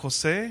vida de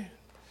José.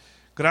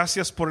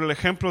 Gracias por el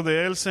ejemplo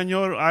de él,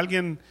 Señor.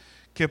 Alguien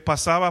que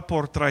pasaba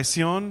por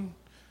traición.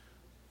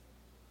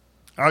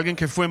 Alguien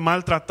que fue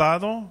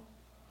maltratado.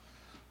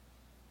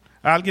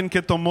 Alguien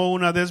que tomó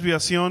una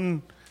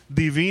desviación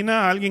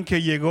divina. Alguien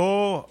que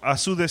llegó a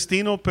su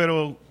destino,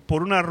 pero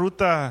por una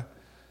ruta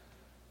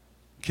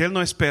que él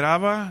no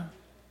esperaba.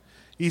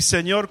 Y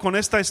Señor, con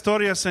esta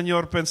historia,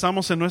 Señor,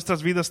 pensamos en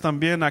nuestras vidas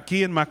también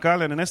aquí en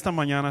McAllen, en esta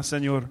mañana,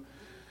 Señor.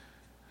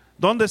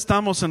 ¿Dónde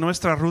estamos en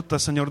nuestra ruta,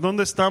 Señor?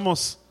 ¿Dónde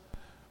estamos?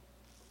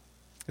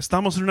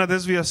 ¿Estamos en una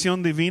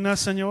desviación divina,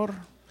 Señor?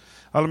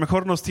 A lo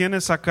mejor nos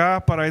tienes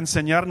acá para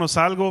enseñarnos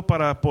algo,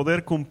 para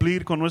poder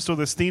cumplir con nuestro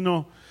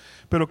destino,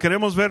 pero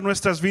queremos ver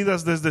nuestras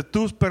vidas desde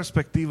tu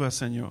perspectiva,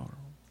 Señor.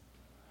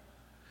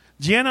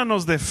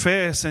 Llénanos de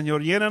fe,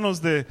 Señor,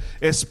 llénanos de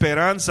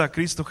esperanza,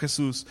 Cristo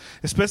Jesús.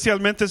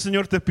 Especialmente,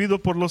 Señor, te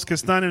pido por los que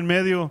están en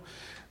medio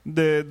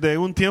de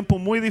un tiempo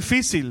muy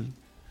difícil.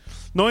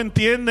 No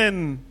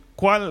entienden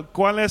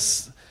 ¿Cuál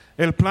es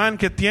el plan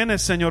que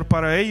tienes, Señor,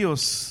 para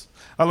ellos?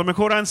 A lo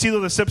mejor han sido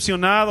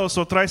decepcionados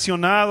o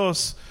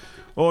traicionados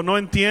o no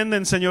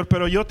entienden, Señor,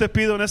 pero yo te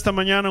pido en esta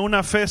mañana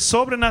una fe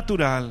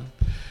sobrenatural,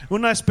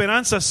 una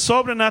esperanza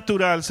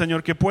sobrenatural,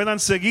 Señor, que puedan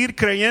seguir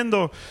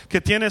creyendo que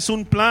tienes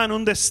un plan,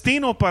 un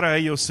destino para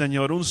ellos,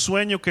 Señor, un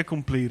sueño que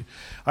cumplir.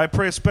 I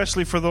pray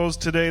especially for those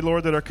today,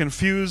 Lord, that are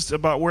confused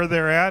about where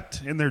they're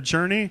at in their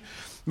journey.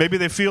 Maybe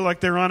they feel like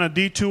they're on a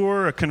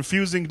detour, a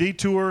confusing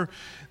detour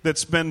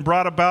that's been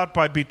brought about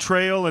by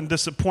betrayal and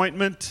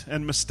disappointment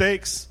and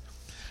mistakes.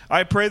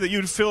 I pray that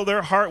you'd fill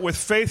their heart with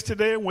faith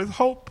today and with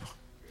hope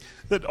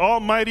that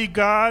Almighty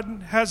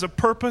God has a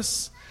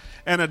purpose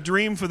and a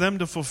dream for them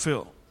to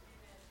fulfill.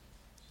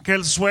 Que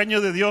el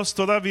sueño de Dios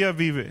todavía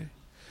vive.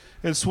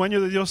 El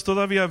sueño de Dios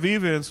todavía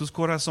vive en sus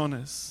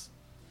corazones.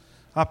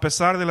 A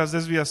pesar de las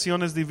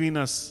desviaciones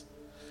divinas,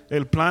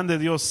 el plan de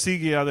Dios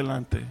sigue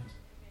adelante.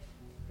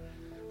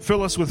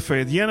 Fill us with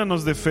faith.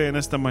 Llénanos de fe en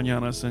esta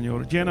mañana,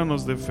 Señor.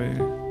 Llénanos de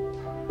fe.